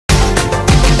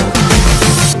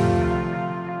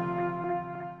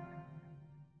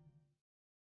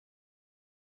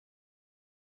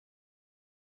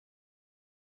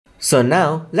So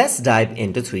now let's dive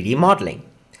into 3D modeling.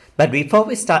 But before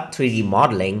we start 3D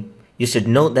modeling, you should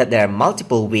know that there are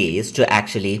multiple ways to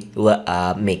actually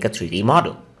make a 3D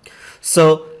model.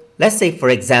 So let's say, for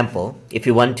example, if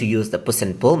you want to use the push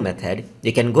and pull method,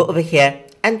 you can go over here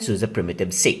and choose a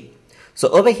primitive shape. So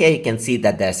over here, you can see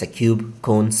that there's a cube,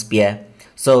 cone, sphere.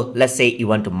 So let's say you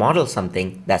want to model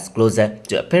something that's closer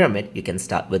to a pyramid, you can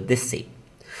start with this shape.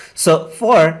 So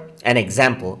for an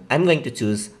example, I'm going to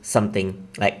choose something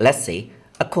like, let's say,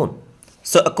 a cone.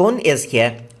 So a cone is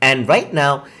here, and right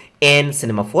now in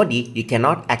Cinema 4D, you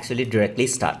cannot actually directly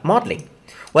start modeling.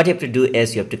 What you have to do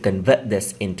is you have to convert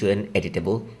this into an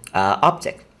editable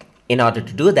object. In order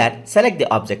to do that, select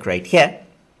the object right here,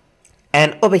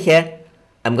 and over here,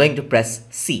 I'm going to press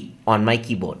C on my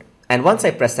keyboard. And once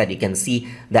I press that, you can see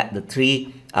that the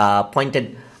three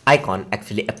pointed icon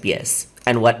actually appears.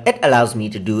 And what it allows me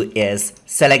to do is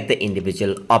select the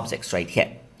individual objects right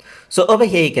here. So over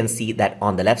here, you can see that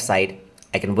on the left side,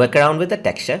 I can work around with the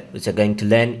texture, which we're going to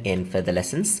learn in further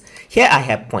lessons. Here I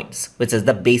have points, which is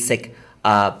the basic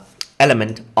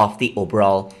element of the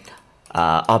overall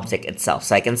object itself.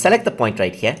 So I can select the point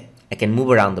right here. I can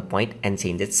move around the point and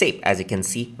change its shape, as you can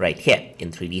see right here in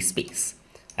 3D space.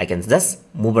 I can just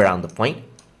move around the point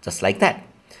just like that.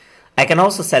 I can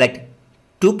also select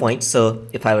 2 points. So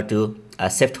if I were to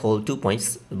shift hold 2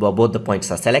 points, well, both the points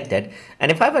are selected.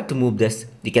 And if I were to move this,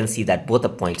 you can see that both the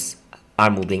points are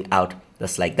moving out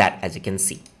just like that, as you can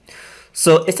see.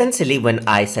 So essentially, when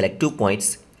I select 2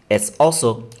 points, it's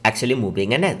also actually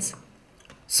moving an edge.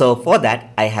 So for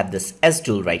that, I have this edge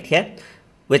tool right here,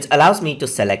 which allows me to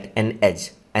select an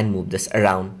edge and move this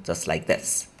around just like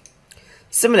this.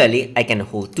 Similarly, I can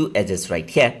hold 2 edges right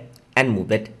here and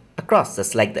move it across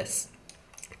just like this.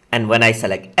 And when I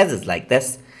select edges like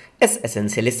this, it's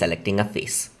essentially selecting a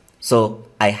face. So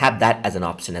I have that as an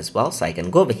option as well. So I can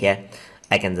go over here,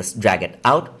 I can just drag it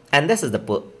out, and this is the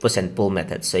push and pull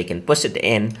method. So you can push it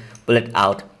in, pull it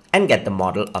out, and get the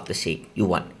model of the shape you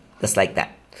want, just like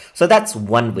that. So that's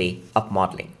one way of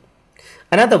modeling.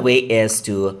 Another way is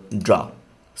to draw.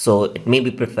 So it may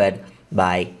be preferred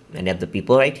by many of the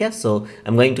people right here. So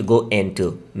I'm going to go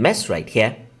into mesh right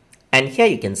here. And here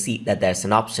you can see that there's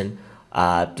an option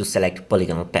to select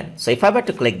polygonal pen. So if I were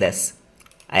to click this,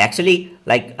 I actually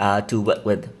like to work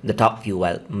with the top view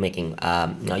while making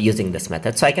using this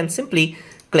method. So I can simply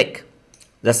click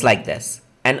just like this.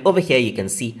 And over here, you can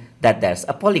see that there's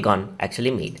a polygon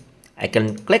actually made. I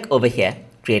can click over here,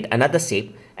 create another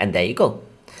shape, and there you go.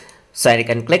 So I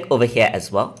can click over here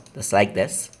as well, just like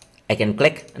this. I can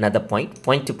click another point,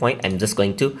 point to point. I'm just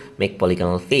going to make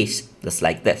polygonal face, just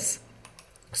like this.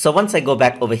 So once I go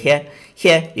back over here,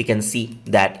 you can see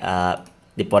that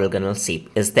the polygonal shape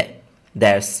is there.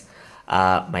 There's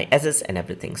my edges and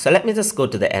everything. So let me just go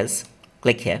to the edge,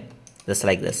 click here, just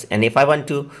like this. And if I want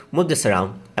to move this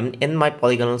around, I'm in my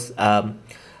polygonal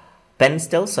pen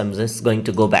still. So I'm just going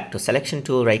to go back to selection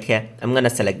tool right here. I'm going to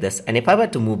select this. And if I were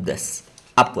to move this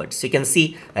upwards, you can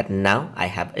see that now I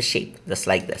have a shape just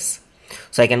like this.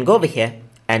 So I can go over here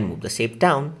and move the shape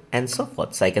down and so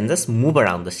forth. So I can just move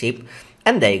around the shape,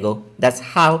 and there you go. That's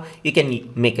how you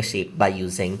can make a shape by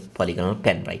using polygonal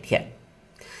pen right here.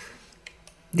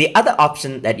 The other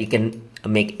option that you can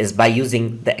make is by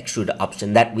using the extruder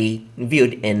option that we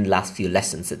viewed in last few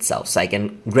lessons itself. So I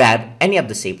can grab any of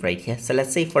the shape right here. So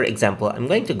let's say, for example, I'm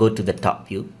going to go to the top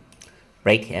view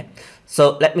right here.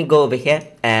 So let me go over here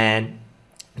and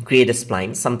create a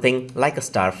spline, something like a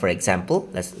star, for example.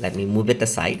 Let me move it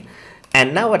aside.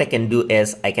 And now what I can do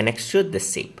is I can extrude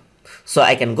this shape. So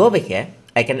I can go over here,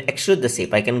 I can extrude the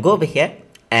shape. I can go over here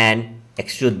and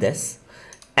extrude this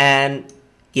and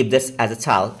keep this as a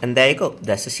child, and there you go,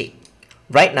 there's a shape.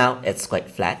 Right now it's quite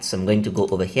flat, so I'm going to go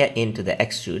over here into the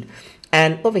extrude,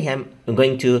 and over here I'm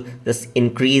going to just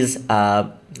increase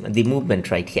the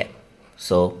movement right here.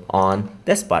 So on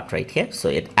this part right here, so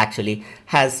it actually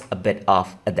has a bit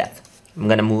of a depth. I'm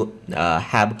gonna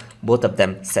have both of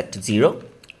them set to 0.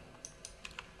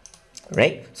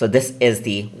 Right, so this is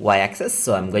the y-axis,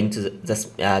 so I'm going to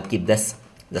just keep this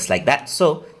just like that.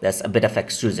 So there's a bit of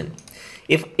extrusion.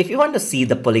 If you want to see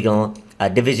the polygonal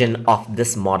division of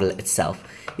this model itself,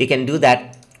 you can do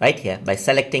that right here by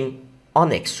selecting on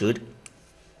the extrude.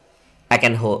 I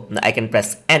can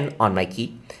press N on my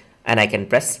key, and I can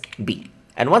press B.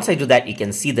 And once I do that, you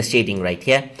can see the shading right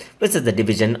here, which is the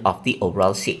division of the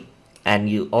overall shape. And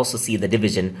you also see the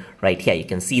division right here. You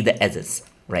can see the edges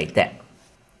right there.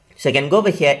 So I can go over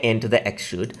here into the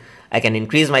extrude. I can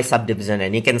increase my subdivision,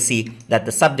 and you can see that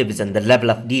the subdivision, the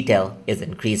level of detail is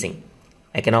increasing.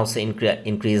 I can also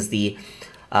increase the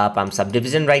palm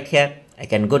subdivision right here. I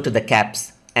can go to the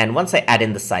caps And once I add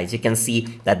in the size, you can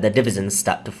see that the divisions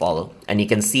start to follow, and you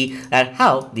can see that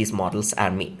how these models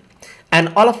are made.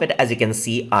 And all of it, as you can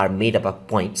see, are made up of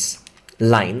points,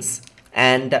 lines,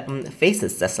 and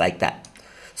faces, just like that.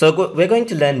 So we're going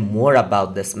to learn more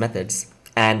about these methods,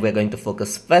 and we're going to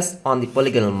focus first on the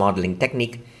polygonal modeling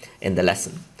technique in the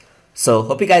lesson. So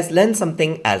hope you guys learned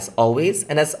something as always,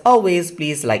 and as always,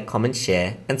 please like, comment,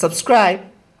 share, and subscribe.